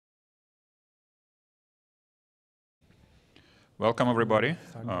Welcome everybody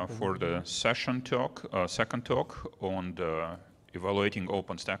for the second talk on the evaluating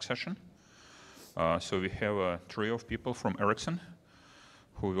OpenStack session. So we have a trio of people from Ericsson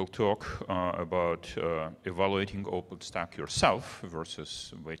who will talk about evaluating OpenStack yourself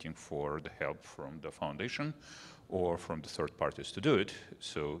versus waiting for the help from the foundation or from the third parties to do it.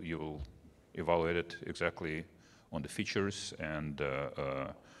 So you will evaluate it exactly on the features and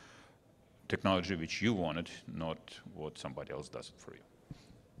technology which you wanted, not what somebody else does for you.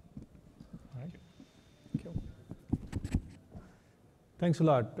 All right. Thank you. Thanks a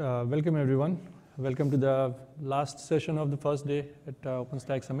lot. Welcome, everyone. Welcome to the last session of the first day at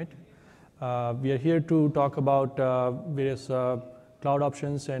OpenStack Summit. We are here to talk about various cloud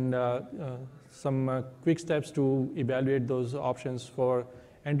options and some quick steps to evaluate those options for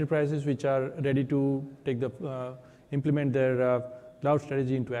enterprises which are ready to implement their cloud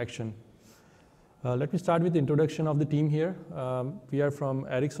strategy into action. Let me start with the introduction of the team here. We are from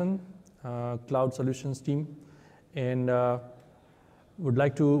Ericsson Cloud Solutions team, and would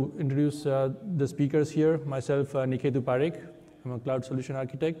like to introduce the speakers here. Myself, Niketu Parekh. I'm a cloud solution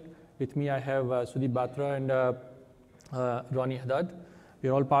architect. With me, I have Sudeep Batra and Ronnie Haddad.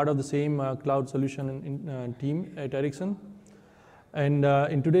 We're all part of the same cloud solution team at Ericsson. And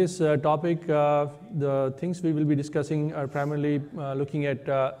in today's topic, the things we will be discussing are primarily looking at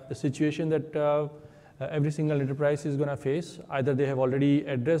the situation that every single enterprise is going to face. Either they have already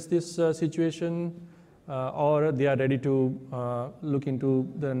addressed this situation or they are ready to look into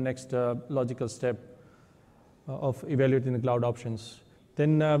the next logical step of evaluating the cloud options.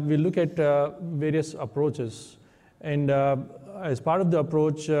 Then we'll look at various approaches. And as part of the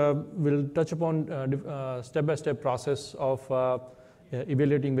approach, we'll touch upon step-by-step process of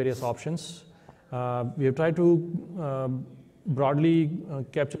evaluating various options. We have tried to broadly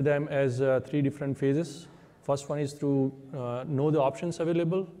capture them as 3 different phases. First one is to know the options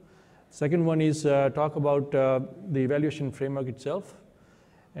available. Second one is talk about the evaluation framework itself.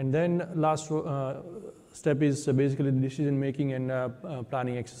 And then last step is basically the decision making and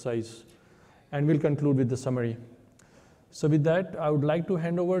planning exercise. And we'll conclude with the summary. So with that, I would like to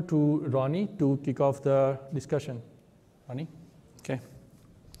hand over to Ronnie to kick off the discussion. Ronnie? Okay.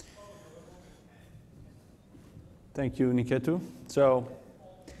 Thank you, Niketu. So,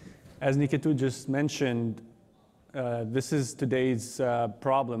 as Niketu just mentioned, this is today's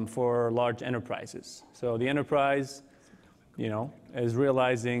problem for large enterprises. So the enterprise, is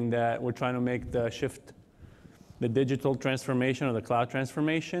realizing that we're trying to make the shift, the digital transformation or the cloud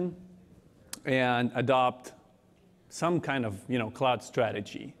transformation, and adopt some kind of, cloud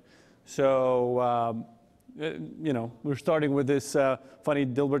strategy. So, we're starting with this funny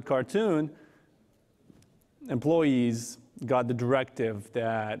Dilbert cartoon. Employees got the directive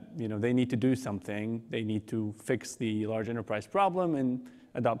that they need to do something. They need to fix the large enterprise problem and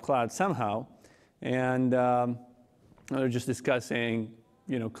adopt cloud somehow. And they're just discussing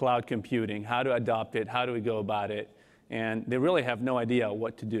cloud computing, how to adopt it, how do we go about it, and they really have no idea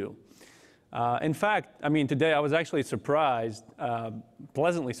what to do. In fact, today I was actually surprised,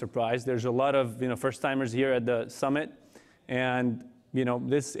 pleasantly surprised. There's a lot of first-timers here at the summit, and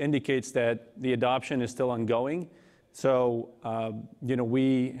this indicates that the adoption is still ongoing. So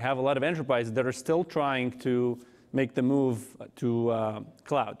we have a lot of enterprises that are still trying to make the move to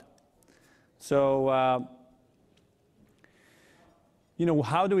cloud. So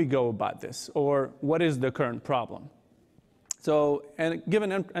how do we go about this, or what is the current problem? So, a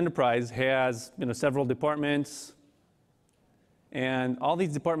given enterprise has several departments, and all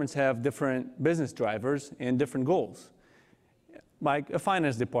these departments have different business drivers and different goals, like a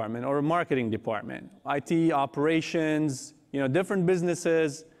finance department or a marketing department, IT operations, different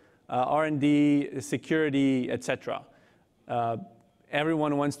businesses, R&D, security, etc.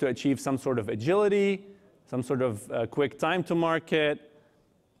 Everyone wants to achieve some sort of agility, some sort of quick time to market,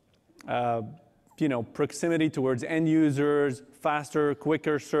 proximity towards end users, faster,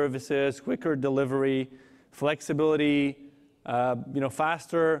 quicker services, quicker delivery, flexibility,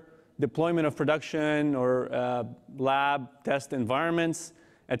 faster deployment of production or lab test environments,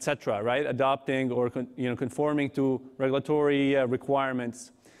 etc. Right? Adopting or conforming to regulatory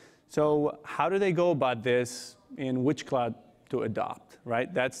requirements. So how do they go about this, and which cloud to adopt?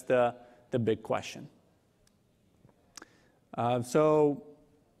 Right? That's the big question. So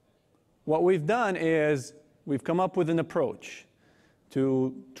what we've done is we've come up with an approach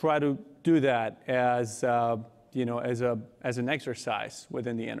to try to do that as as an exercise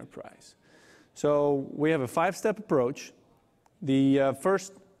within the enterprise. So we have a 5-step approach. The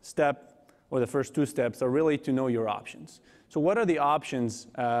first step, or the first 2 steps, are really to know your options. So what are the options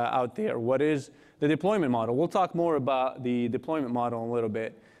out there? What is the deployment model? We'll talk more about the deployment model in a little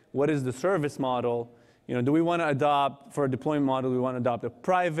bit. What is the service model? Do we want to adopt, for a deployment model, do we want to adopt a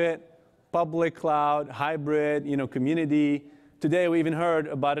private, public cloud, hybrid, community? Today we even heard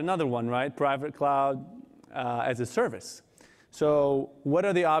about another one, right? Private cloud as a service. So what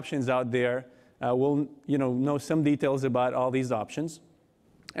are the options out there? We'll know some details about all these options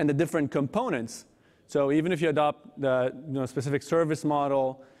and the different components. So even if you adopt the specific service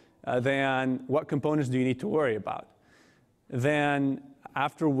model, then what components do you need to worry about? Then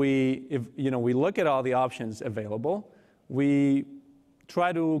after we look at all the options available, we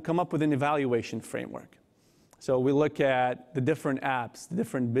try to come up with an evaluation framework. So we look at the different apps, the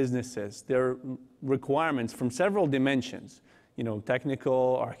different businesses, their requirements from several dimensions,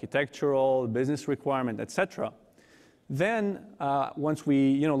 technical, architectural, business requirement, et cetera. Then once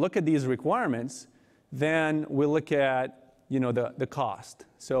we look at these requirements, then we look at the cost.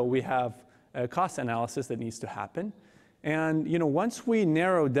 So we have a cost analysis that needs to happen. And once we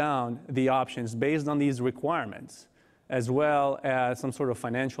narrow down the options based on these requirements, as well as some sort of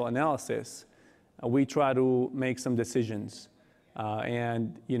financial analysis, we try to make some decisions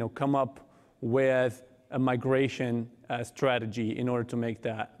and come up with a migration strategy in order to make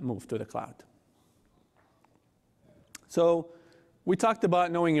that move to the cloud. So we talked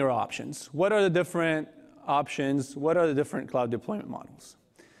about knowing your options. What are the different options? What are the different cloud deployment models?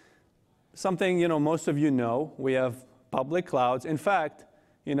 Something most of you know, we have public clouds. In fact,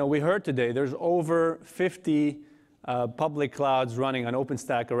 we heard today there's over 50 public clouds running on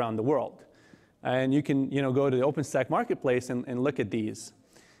OpenStack around the world. And you can go to the OpenStack marketplace and look at these.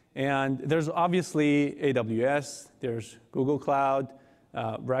 And there's obviously AWS, there's Google Cloud,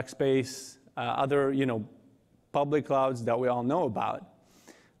 Rackspace, other public clouds that we all know about.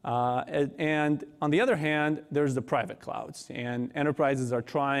 And on the other hand, there's the private clouds. And enterprises are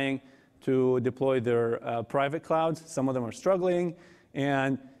trying to deploy their private clouds. Some of them are struggling.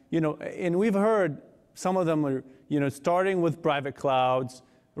 And we've heard some of them are starting with private clouds,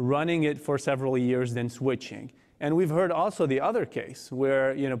 running it for several years, then switching. And we've heard also the other case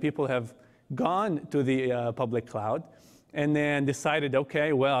where people have gone to the public cloud and then decided,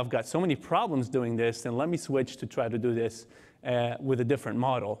 okay, well, I've got so many problems doing this, and let me switch to try to do this with a different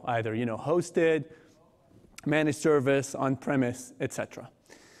model, either hosted, managed service, on-premise, et cetera.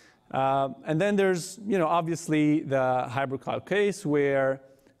 And then there's obviously the hybrid cloud case where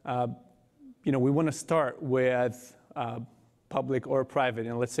we want to start with public or private.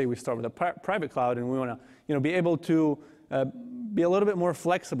 And let's say we start with a private cloud, and we want to be able to be a little bit more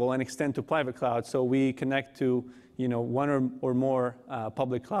flexible and extend to private cloud, so we connect to one or more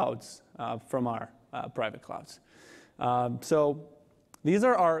public clouds from our private clouds. So these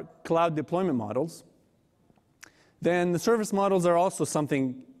are our cloud deployment models. Then the service models are also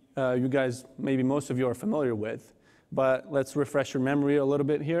something you guys, maybe most of you are familiar with, but let's refresh your memory a little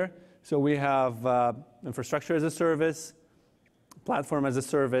bit here. So we have infrastructure as a service, platform as a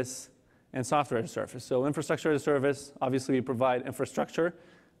service, and software as a service. So infrastructure as a service, obviously we provide infrastructure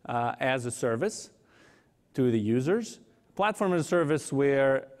as a service to the users. Platform as a service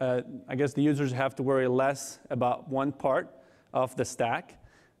where I guess the users have to worry less about one part of the stack.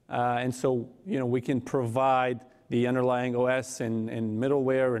 And so we can provide the underlying OS and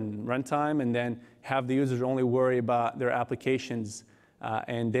middleware and runtime, and then have the users only worry about their applications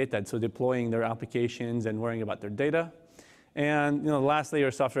and data, so deploying their applications and worrying about their data. And the last layer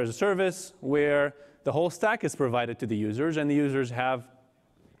is software as a service, where the whole stack is provided to the users, and the users have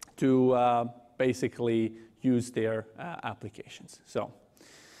to basically use their applications. So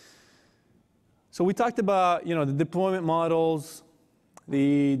we talked about the deployment models,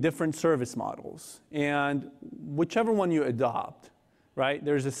 the different service models, and whichever one you adopt, right?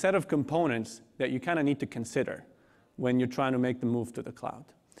 There's a set of components that you kind of need to consider when you're trying to make the move to the cloud.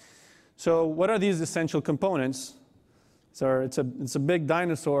 So what are these essential components? So it's a big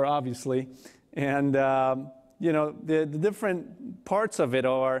dinosaur, obviously, and the different parts of it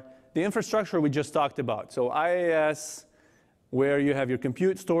are the infrastructure we just talked about. So IaaS, where you have your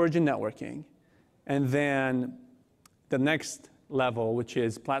compute, storage, and networking, and then the next level, which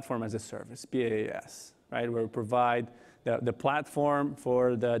is platform as a service, PaaS, right? Where we provide the platform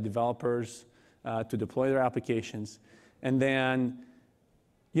for the developers to deploy their applications. And then,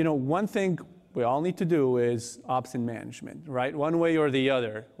 one thing we all need to do is ops and management, right? One way or the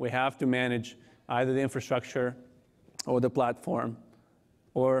other, we have to manage either the infrastructure or the platform,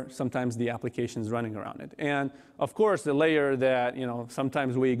 or sometimes the applications running around it. And of course, the layer that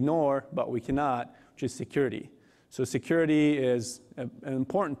sometimes we ignore, but we cannot, which is security. So security is an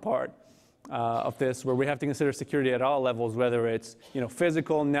important part of this, where we have to consider security at all levels, whether it's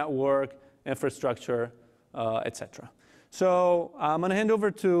physical, network, infrastructure, et cetera. So I'm going to hand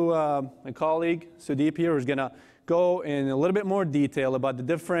over to my colleague, Sudeep here, who's going to go in a little bit more detail about the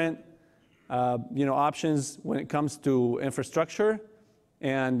different options when it comes to infrastructure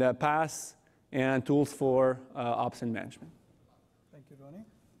and PaaS and tools for ops and management. Thank you, Ronnie.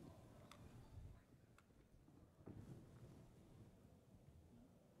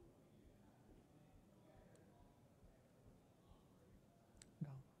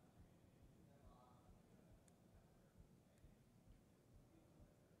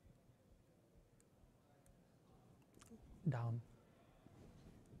 Down.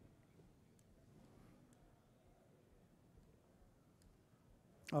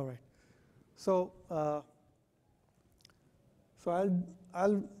 All right. So,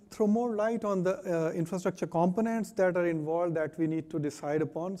 I'll throw more light on the infrastructure components that are involved that we need to decide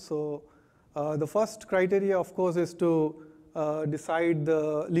upon. So, the first criteria, of course, is to decide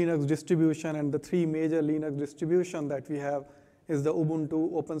the Linux distribution, and the three major Linux distribution that we have is the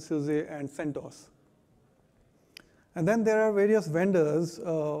Ubuntu, OpenSUSE, and CentOS. And then there are various vendors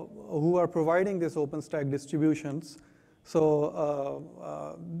who are providing these OpenStack distributions.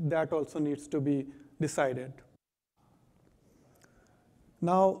 So that also needs to be decided.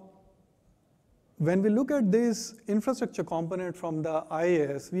 Now, when we look at this infrastructure component from the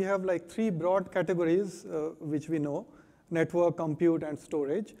IaaS, we have like three broad categories which we know: network, compute, and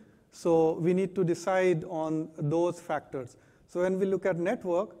storage. So we need to decide on those factors. So when we look at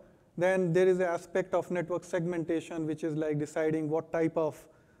network, then there is an aspect of network segmentation, which is like deciding what type of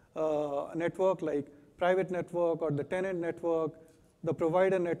network, like private network or the tenant network, the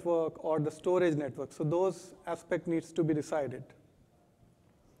provider network, or the storage network. So those aspect needs to be decided.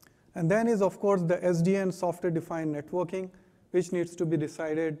 And then is, of course, the SDN, software-defined networking, which needs to be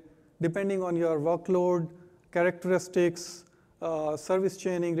decided depending on your workload, characteristics, service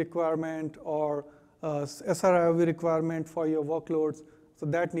chaining requirement, or SRIOV requirement for your workloads. So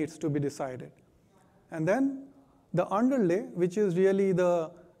that needs to be decided. And then the underlay, which is really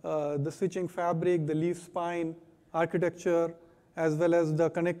the switching fabric, the leaf spine architecture, as well as the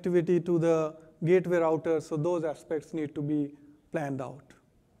connectivity to the gateway router. So those aspects need to be planned out.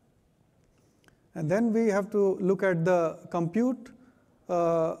 And then we have to look at the compute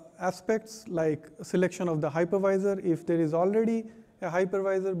aspects, like selection of the hypervisor. If there is already a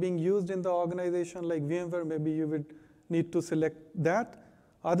hypervisor being used in the organization, like VMware, maybe you would need to select that.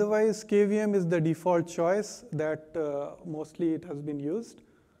 Otherwise, KVM is the default choice that mostly it has been used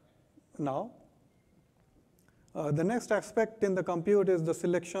now. The next aspect in the compute is the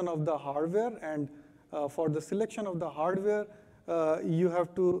selection of the hardware. And for the selection of the hardware, you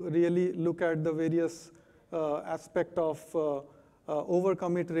have to really look at the various aspect of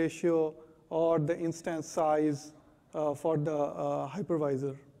overcommit ratio or the instance size for the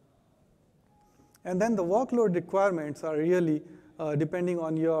hypervisor. And then the workload requirements are really depending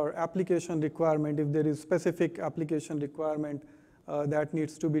on your application requirement. If there is specific application requirement that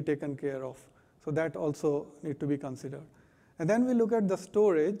needs to be taken care of. So that also need to be considered. And then we look at the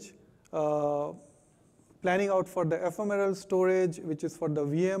storage, planning out for the ephemeral storage, which is for the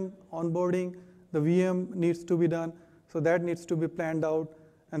VM onboarding. The VM needs to be done, so that needs to be planned out.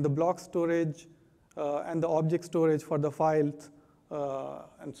 And the block storage and the object storage for the files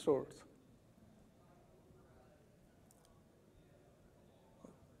and stores.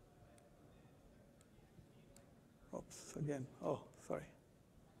 Oops, again, oh, sorry.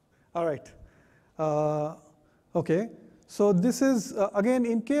 All right. Okay. So this is, again,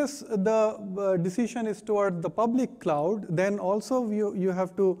 in case the decision is toward the public cloud, then also you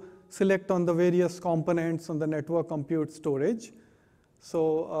have to select on the various components on the network, compute, storage.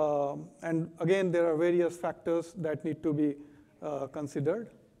 So, and again, there are various factors that need to be considered.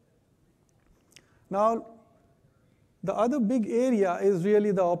 Now, the other big area is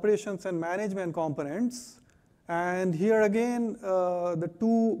really the operations and management components. And here again, the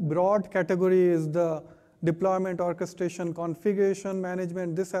two broad categories, the deployment, orchestration, configuration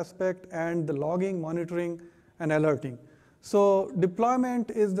management, this aspect, and the logging, monitoring, and alerting. So deployment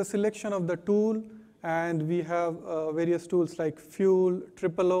is the selection of the tool, and we have various tools like Fuel,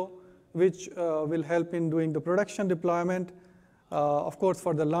 TripleO, which will help in doing the production deployment. Of course,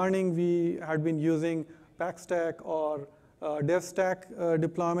 for the learning, we had been using Packstack or DevStack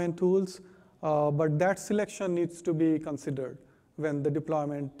deployment tools, but that selection needs to be considered when the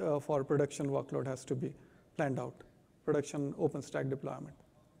deployment for production workload has to be planned out, production OpenStack deployment.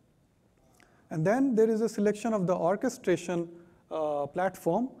 And then there is a selection of the orchestration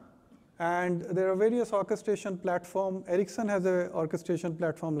platform. And there are various orchestration platforms. Ericsson has an orchestration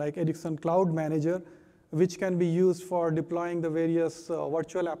platform like Ericsson Cloud Manager, which can be used for deploying the various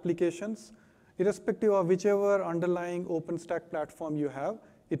virtual applications. Irrespective of whichever underlying OpenStack platform you have,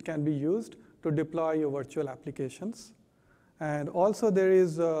 it can be used to deploy your virtual applications. And also there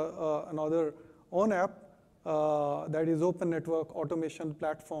is another ONAP, that is Open Network Automation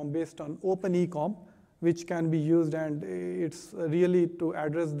Platform based on OpenECOM, which can be used, and it's really to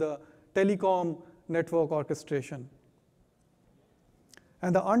address the telecom network orchestration.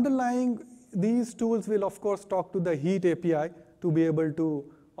 And the underlying, these tools will of course talk to the Heat API to be able to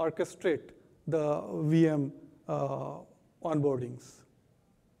orchestrate the VM onboardings.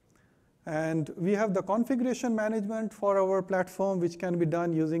 And we have the configuration management for our platform, which can be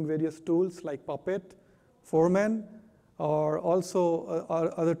done using various tools like Puppet, Foreman, or also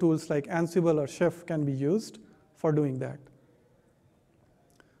other tools like Ansible or Chef can be used for doing that.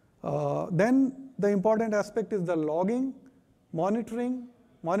 Then the important aspect is the logging, monitoring.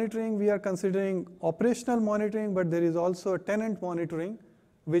 Monitoring, we are considering operational monitoring, but there is also tenant monitoring,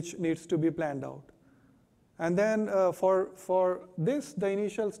 which needs to be planned out. And then for this, the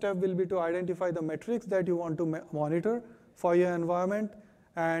initial step will be to identify the metrics that you want to monitor for your environment,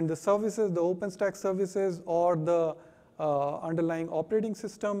 and the services, the OpenStack services, or the underlying operating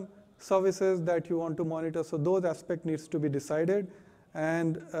system services that you want to monitor. So those aspects needs to be decided.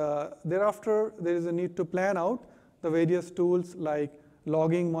 And thereafter, there is a need to plan out the various tools like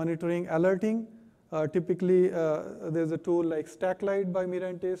logging, monitoring, alerting. Typically, there's a tool like Stacklight by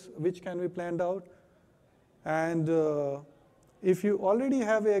Mirantis, which can be planned out. And if you already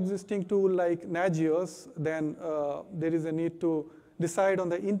have an existing tool like Nagios, then there is a need to decide on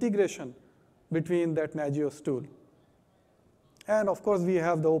the integration between that Nagios tool. And of course, we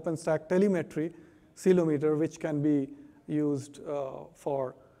have the OpenStack telemetry, Ceilometer, which can be used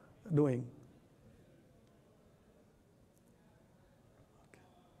for doing.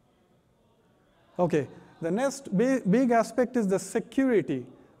 Okay, the next big aspect is the security.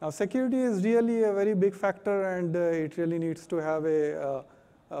 Now, security is really a very big factor, and it really needs to have a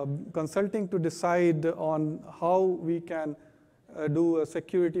consulting to decide on how we can do a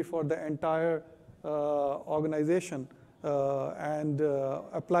security for the entire organization and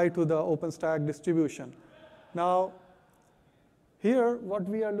apply to the OpenStack distribution. Now, here, what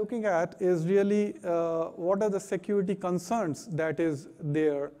we are looking at is really what are the security concerns that is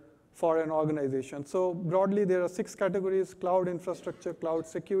there for an organization. So broadly, there are 6 categories: cloud infrastructure, cloud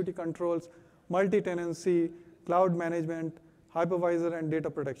security controls, multi-tenancy, cloud management, hypervisor, and data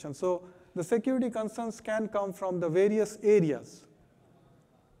protection. So the security concerns can come from the various areas,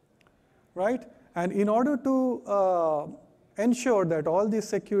 right? And in order to ensure that all these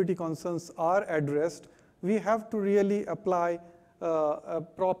security concerns are addressed, we have to really apply a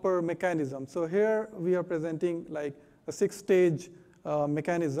proper mechanism. So here we are presenting like a 6-stage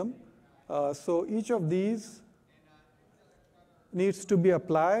mechanism. So each of these needs to be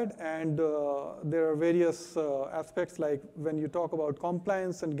applied, and there are various aspects, like when you talk about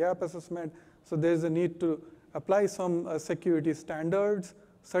compliance and gap assessment, so there's a need to apply some security standards,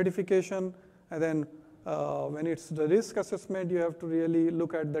 certification, and then when it's the risk assessment, you have to really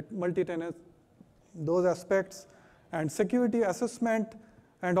look at the multi-tenant, those aspects, and security assessment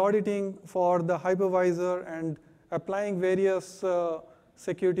and auditing for the hypervisor, and applying various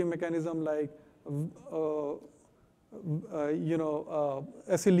security mechanism like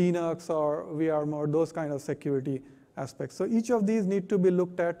SE Linux or VRMod, those kind of security aspects. So each of these need to be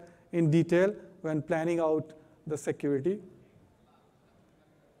looked at in detail when planning out the security.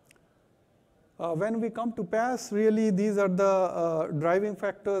 When we come to PaaS, really these are the driving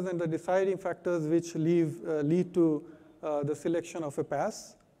factors and the deciding factors which lead to the selection of a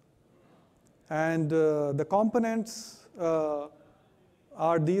PaaS. And the components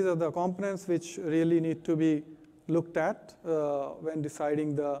these are the components which really need to be looked at when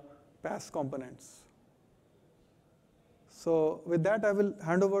deciding the PaaS components. So with that, I will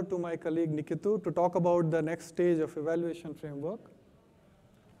hand over to my colleague Nikitu to talk about the next stage of evaluation framework.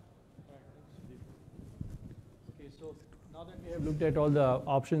 Okay, so now that we have looked at all the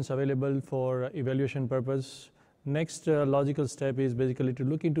options available for evaluation purpose, next logical step is basically to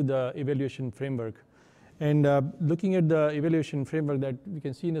look into the evaluation framework. And looking at the evaluation framework that we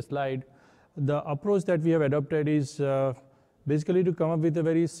can see in the slide, the approach that we have adopted is basically to come up with a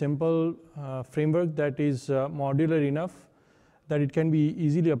very simple framework that is modular enough that it can be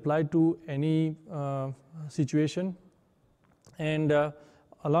easily applied to any situation. And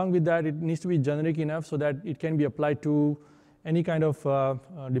along with that, it needs to be generic enough so that it can be applied to any kind of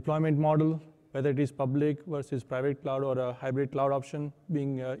deployment model whether it is public versus private cloud or a hybrid cloud option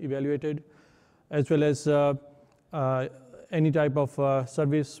being evaluated, as well as any type of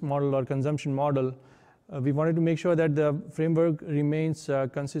service model or consumption model. We wanted to make sure that the framework remains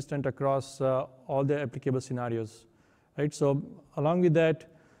consistent across all the applicable scenarios, right? So along with that,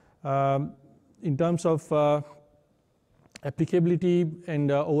 in terms of applicability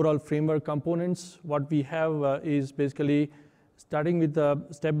and overall framework components, what we have is basically starting with the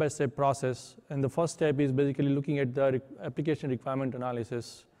step-by-step process. And the first step is basically looking at the application requirement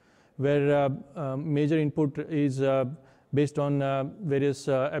analysis, where major input is based on various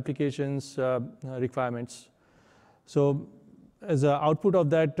applications requirements. So as an output of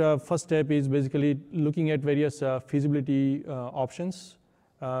that, first step is basically looking at various feasibility options,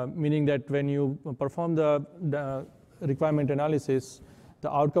 meaning that when you perform the requirement analysis,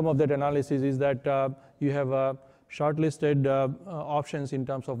 the outcome of that analysis is that you have shortlisted options in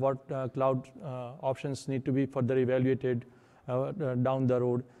terms of what cloud options need to be further evaluated down the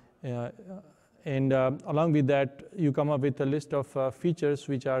road. And along with that, you come up with a list of features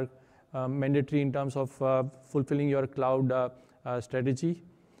which are mandatory in terms of fulfilling your cloud strategy.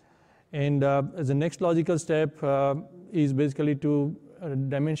 And as the next logical step is basically to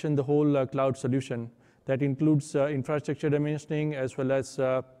dimension the whole cloud solution. That includes infrastructure dimensioning as well as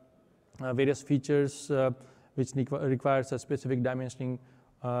various features which requires a specific dimensioning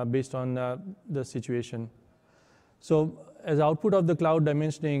based on the situation. So as output of the cloud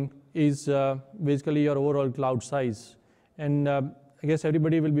dimensioning is basically your overall cloud size. And I guess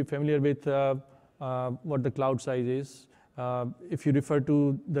everybody will be familiar with what the cloud size is. If you refer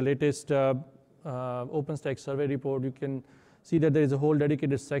to the latest OpenStack survey report, you can see that there is a whole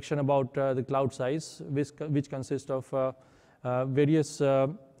dedicated section about the cloud size, which consists of various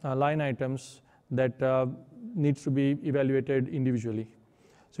line items that needs to be evaluated individually.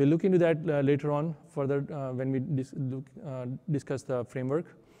 So we'll look into that later on further when we discuss the framework.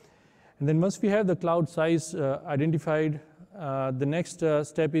 And then once we have the cloud size identified, the next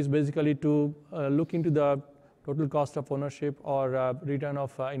step is basically to look into the total cost of ownership or return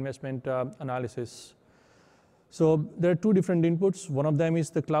of investment analysis. So there are two different inputs. One of them is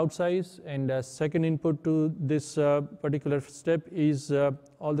the cloud size, and the second input to this particular step is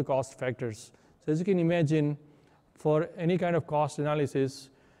all the cost factors. So as you can imagine, for any kind of cost analysis,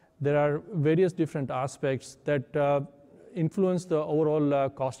 there are various different aspects that influence the overall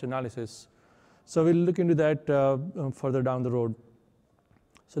cost analysis. So we'll look into that further down the road.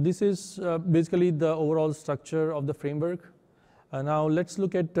 So this is basically the overall structure of the framework. Now let's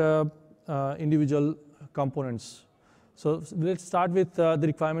look at individual components. So let's start with the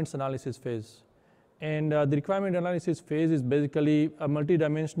requirements analysis phase. And the requirement analysis phase is basically a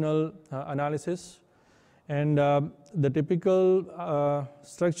multidimensional analysis. And the typical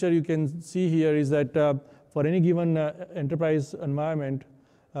structure you can see here is that for any given enterprise environment,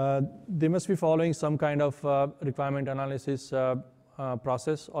 they must be following some kind of requirement analysis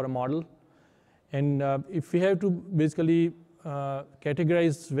process or a model. And if we have to basically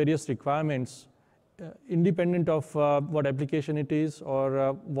categorize various requirements independent of what application it is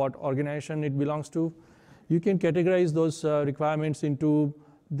or what organization it belongs to, you can categorize those requirements into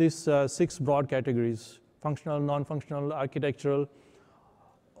these 6 broad categories: functional, non-functional, architectural,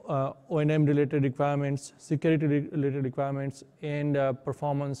 O&M related requirements, security related requirements, and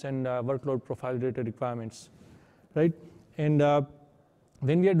performance and workload profile related requirements, right? And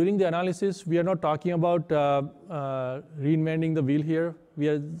when we are doing the analysis, we are not talking about reinventing the wheel here. We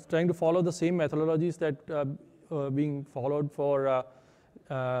are trying to follow the same methodologies that being followed for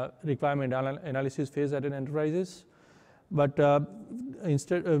requirement analysis phase at an enterprises. But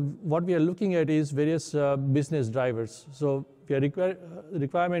instead, what we are looking at is various business drivers. So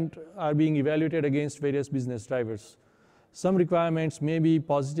requirements are being evaluated against various business drivers. Some requirements may be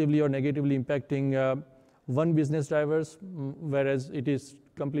positively or negatively impacting one business drivers, whereas it is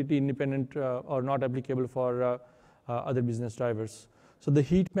completely independent or not applicable for other business drivers. So the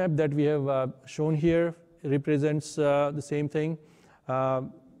heat map that we have shown here represents the same thing.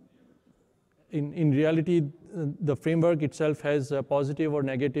 In reality, the framework itself has a positive or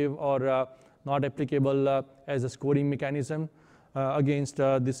negative or not applicable as a scoring mechanism against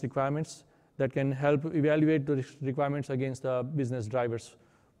these requirements that can help evaluate the requirements against the business drivers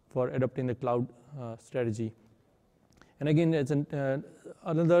for adopting the cloud strategy. And again, it's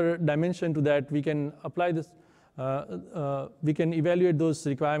another dimension to that. We can apply this, we can evaluate those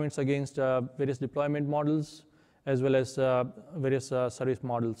requirements against various deployment models as well as various service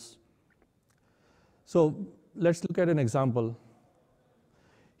models. So let's look at an example.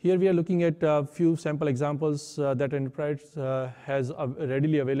 Here we are looking at a few sample examples that enterprise has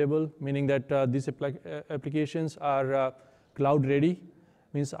readily available, meaning that these applications are cloud ready,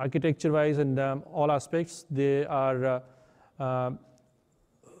 means architecture-wise and all aspects, they are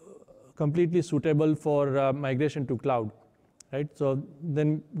completely suitable for migration to cloud, right? So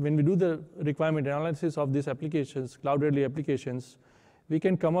then when we do the requirement analysis of these applications, cloud-ready applications, we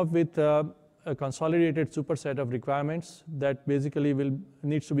can come up with a consolidated superset of requirements that basically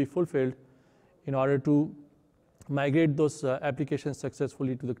needs to be fulfilled in order to migrate those applications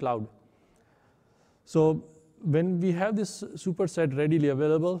successfully to the cloud. So when we have this superset readily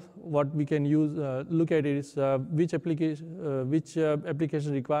available, what we can use look at is which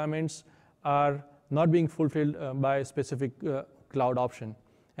application requirements are not being fulfilled by a specific cloud option,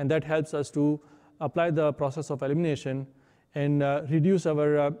 and that helps us to apply the process of elimination and reduce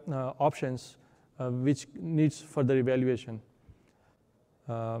our options which needs further evaluation.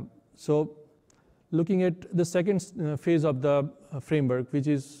 So looking at the second phase of the framework, which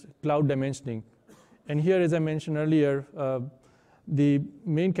is cloud dimensioning. And here, as I mentioned earlier, the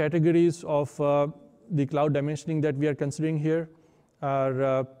main categories of the cloud dimensioning that we are considering here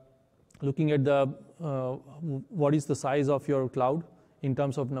are looking at the what is the size of your cloud in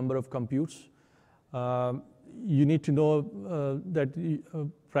terms of number of computes. You need to know that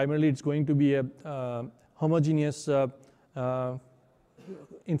primarily it's going to be a homogeneous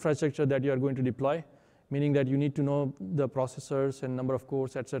infrastructure that you are going to deploy, meaning that you need to know the processors and number of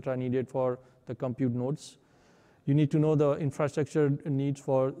cores, etc., needed for the compute nodes. You need to know the infrastructure needs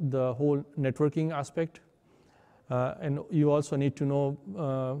for the whole networking aspect. And you also need to know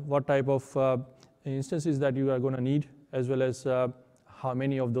what type of instances that you are going to need, as well as how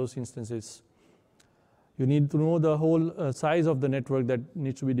many of those instances. You need to know the whole size of the network that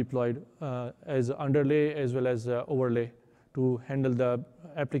needs to be deployed as underlay as well as overlay to handle the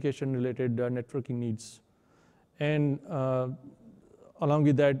application-related networking needs. And along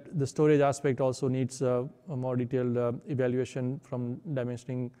with that, the storage aspect also needs a more detailed evaluation from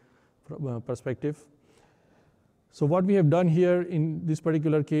dimensioning perspective. So what we have done here in this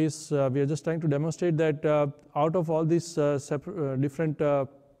particular case, we are just trying to demonstrate that out of all these different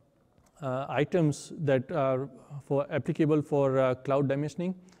items that are applicable for cloud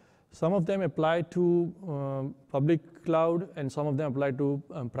dimensioning, some of them apply to public cloud and some of them apply to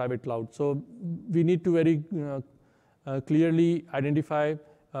private cloud. So we need to very clearly identify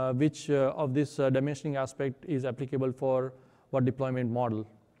which of this dimensioning aspect is applicable for what deployment model.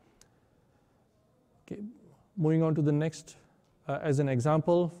 Okay. Moving on to the next, as an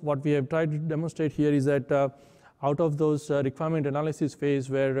example, what we have tried to demonstrate here is that out of those requirement analysis phase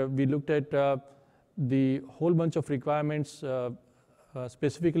where we looked at the whole bunch of requirements,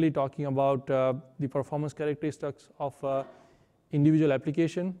 specifically talking about the performance characteristics of individual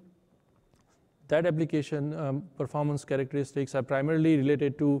application, that application performance characteristics are primarily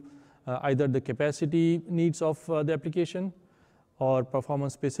related to either the capacity needs of the application or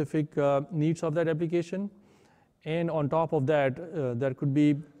performance specific needs of that application. And on top of that, there could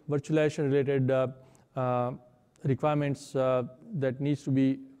be virtualization related requirements that needs to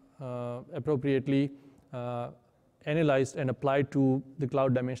be appropriately analyzed and applied to the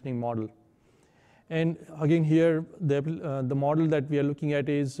cloud dimensioning model. And again here, the model that we are looking at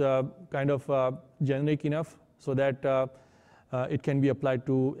is kind of generic enough so that it can be applied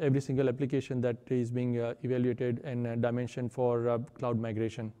to every single application that is being evaluated and dimensioned for cloud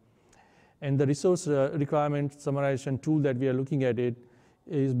migration. And the resource requirement summarization tool that we are looking at it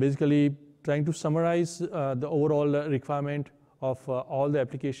is basically trying to summarize the overall requirement of all the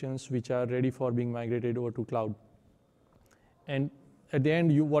applications which are ready for being migrated over to cloud. And at the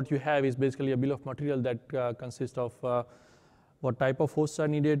end, what you have is basically a bill of material that consists of what type of hosts are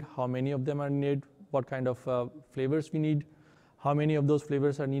needed, how many of them are needed, what kind of flavors we need, how many of those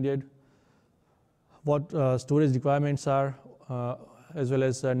flavors are needed, what storage requirements are, as well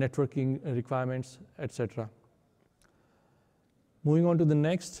as networking requirements, etc. Moving on to the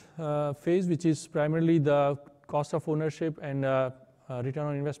next phase, which is primarily the cost of ownership and return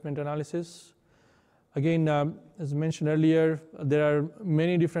on investment analysis. Again, as mentioned earlier, there are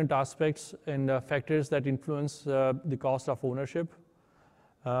many different aspects and factors that influence the cost of ownership.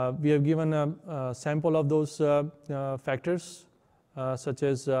 We have given a sample of those factors, such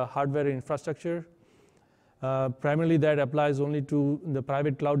as hardware infrastructure. Primarily that applies only to the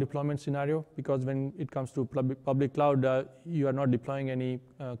private cloud deployment scenario, because when it comes to public cloud, you are not deploying any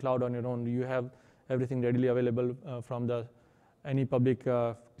cloud on your own. You have everything readily available from any public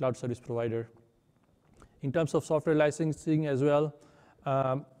cloud service provider. In terms of software licensing as well,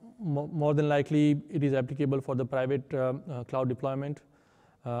 more than likely it is applicable for the private cloud deployment.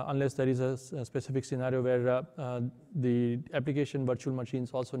 unless there is a specific scenario where the application virtual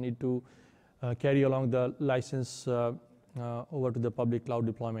machines also need to carry along the license over to the public cloud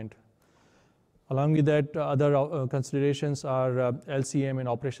deployment. Along with that, other considerations are LCM and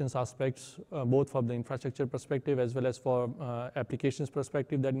operations aspects, both from the infrastructure perspective as well as for applications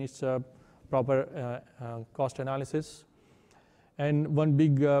perspective that needs proper cost analysis. And one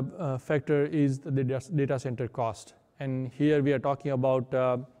big factor is the data center cost. And here we are talking about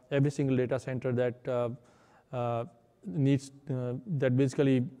every single data center that that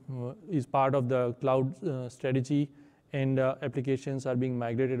basically is part of the cloud strategy, and applications are being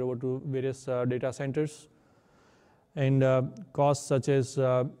migrated over to various data centers. And costs such as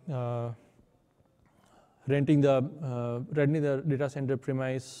renting the data center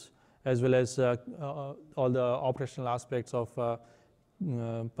premise, as well as all the operational aspects of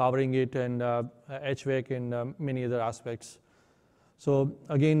powering it, and HVAC, and many other aspects. So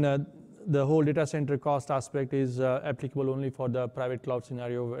again, the whole data center cost aspect is applicable only for the private cloud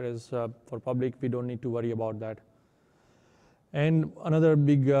scenario, whereas for public, we don't need to worry about that. And another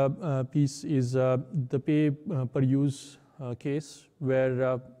big piece is the pay per use case,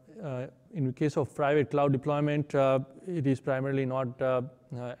 where in the case of private cloud deployment, it is primarily not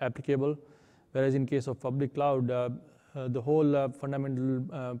applicable, whereas in case of public cloud, the whole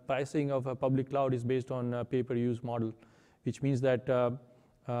fundamental pricing of a public cloud is based on a pay per use model, which means that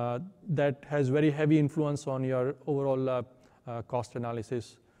that has very heavy influence on your overall cost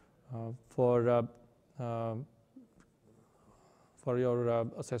analysis for your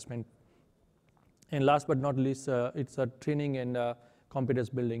assessment. And last but not least, it's a training and competence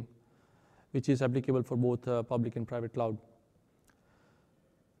building, which is applicable for both public and private cloud.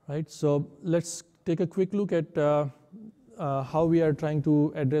 Right, so let's take a quick look at how we are trying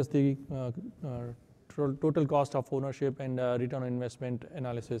to address the total cost of ownership and return on investment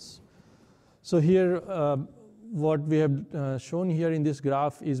analysis. So here, what we have shown here in this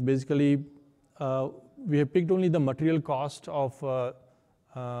graph is basically we have picked only the material cost of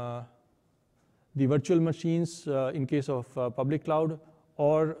the virtual machines in case of public cloud,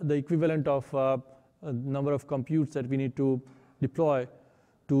 or the equivalent of number of computes that we need to deploy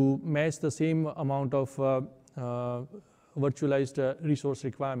to match the same amount of virtualized resource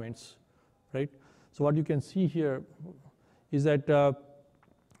requirements, right? So what you can see here is that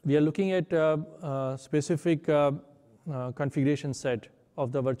we are looking at a specific configuration set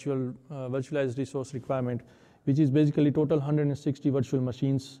of the virtualized resource requirement, which is basically total 160 virtual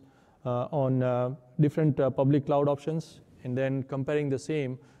machines on different public cloud options, and then comparing the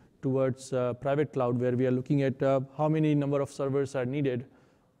same towards private cloud, where we are looking at how many number of servers are needed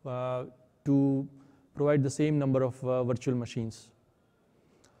to provide the same number of virtual machines.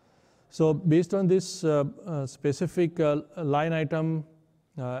 So based on this specific line item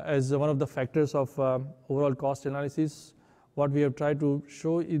as one of the factors of overall cost analysis, what we have tried to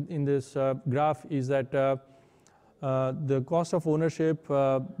show in this graph is that the cost of ownership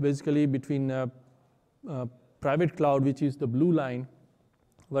basically between private cloud, which is the blue line,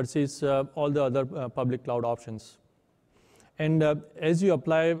 versus all the other public cloud options. And as you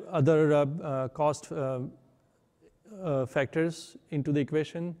apply other cost factors into the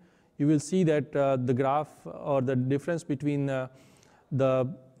equation, you will see that the graph or the difference between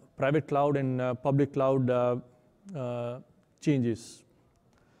the private cloud and public cloud changes.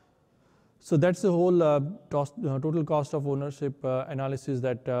 So that's the whole total cost of ownership analysis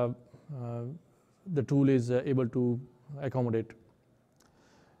that the tool is able to accommodate.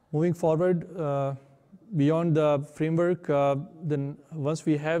 Moving forward, beyond the framework, then once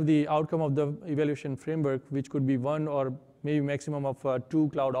we have the outcome of the evaluation framework, which could be one or maybe maximum of 2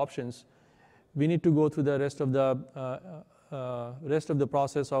 cloud options, we need to go through the rest of the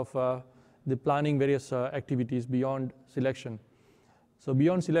process of the planning various activities beyond selection. So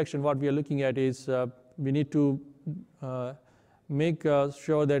beyond selection, what we are looking at is we need to make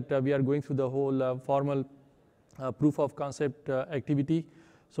sure that we are going through the whole formal proof of concept activity,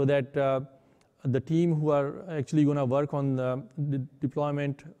 so that the team who are actually going to work on the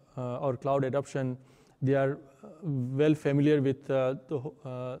deployment or cloud adoption, they are well familiar with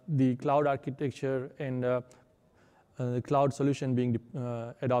the cloud architecture and the cloud solution being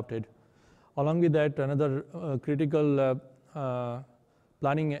adopted. Along with that, another critical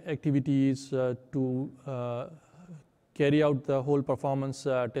planning activity is to carry out the whole performance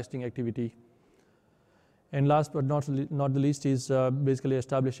testing activity. And last but not the least is basically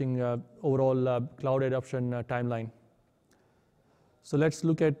establishing overall cloud adoption timeline. So let's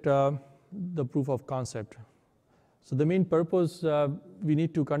look at the proof of concept. So the main purpose we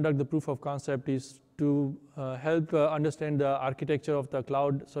need to conduct the proof of concept is to help understand the architecture of the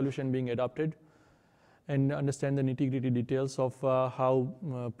cloud solution being adopted and understand the nitty-gritty details of how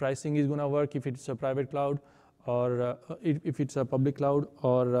pricing is going to work if it's a private cloud or if it's a public cloud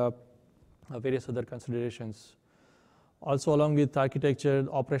or various other considerations. Also, along with architecture,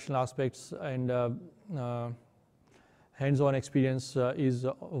 operational aspects and hands-on experience is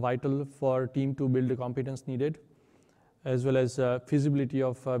vital for team to build the competence needed, as well as feasibility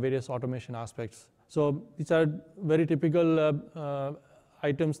of various automation aspects. So these are very typical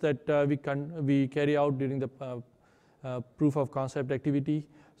items that we carry out during the proof of concept activity,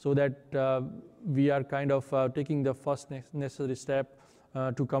 so that we are kind of taking the first necessary step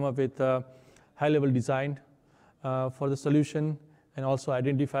to come up with a high-level design for the solution, and also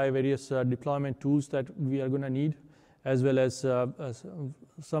identify various deployment tools that we are going to need, as well as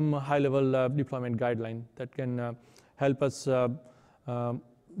some high-level deployment guideline that can help us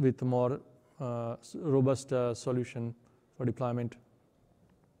with more robust solution for deployment.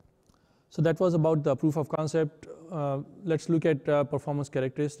 So that was about the proof of concept. Let's look at performance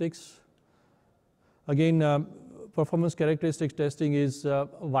characteristics. Again, performance characteristics testing is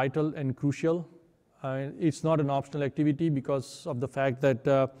vital and crucial. It's not an optional activity because of the fact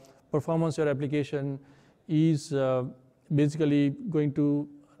that performance of your application is basically going to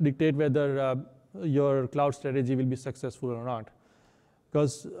dictate whether your cloud strategy will be successful or not.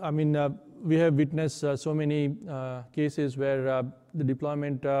 Because we have witnessed so many cases where the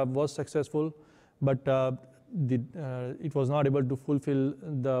deployment was successful, but it was not able to fulfill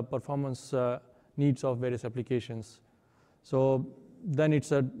the performance needs of various applications. So then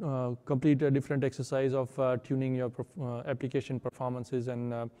it's a complete different exercise of tuning your application performances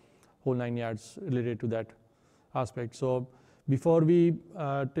and whole 9 yards related to that aspect. So before we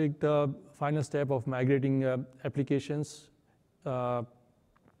take the final step of migrating applications,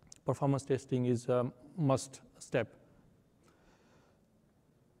 performance testing is a must step.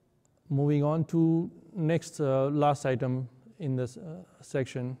 Moving on to next last item in this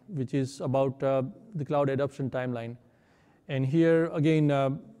section, which is about the cloud adoption timeline. And here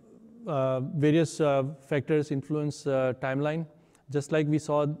again, various factors influence timeline. Just like we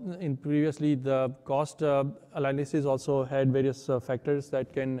saw in previously, the cost analysis also had various factors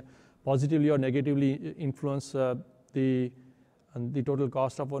that can positively or negatively influence the total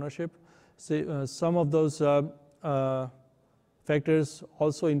cost of ownership. So, some of those factors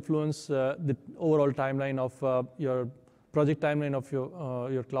also influence the overall timeline of your project timeline of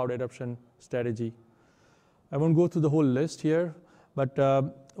your cloud adoption strategy. I won't go through the whole list here, but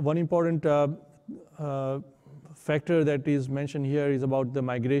one important factor that is mentioned here is about the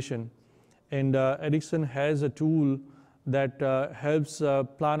migration. And Ericsson has a tool that helps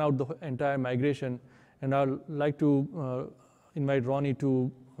plan out the entire migration. And I'd like to invite Ronnie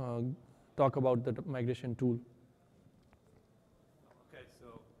to talk about the migration tool. Okay,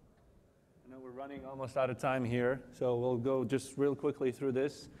 so I know we're running almost out of time here, so we'll go just real quickly through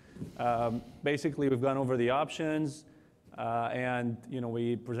this. Basically, we've gone over the options, and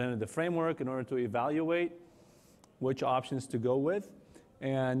we presented the framework in order to evaluate which options to go with.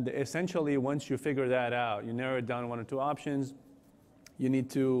 And essentially, once you figure that out, you narrow it down to 1 or 2 options, you need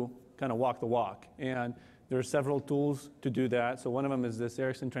to kind of walk the walk. And there are several tools to do that. So one of them is this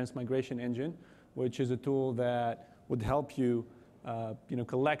Ericsson Transmigration Engine, which is a tool that would help you,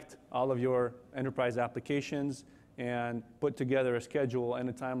 collect all of your enterprise applications and put together a schedule and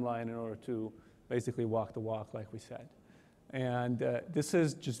a timeline in order to basically walk the walk, like we said. And this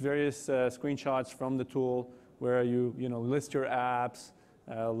is just various screenshots from the tool where you list your apps,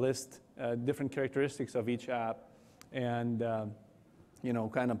 list different characteristics of each app, and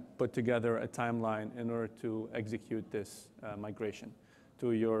kind of put together a timeline in order to execute this migration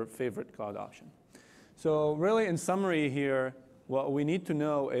to your favorite cloud option. So really, in summary here, what we need to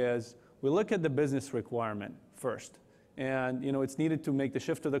know is we look at the business requirement first. And it's needed to make the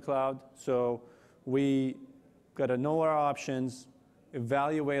shift to the cloud. So we got to know our options,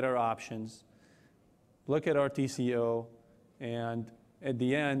 evaluate our options, look at our TCO, and at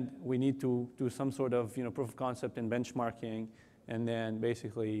the end, we need to do some sort of proof of concept and benchmarking, and then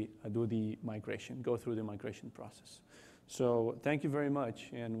basically do the migration, go through the migration process. So thank you very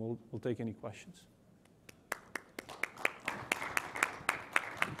much, and we'll take any questions.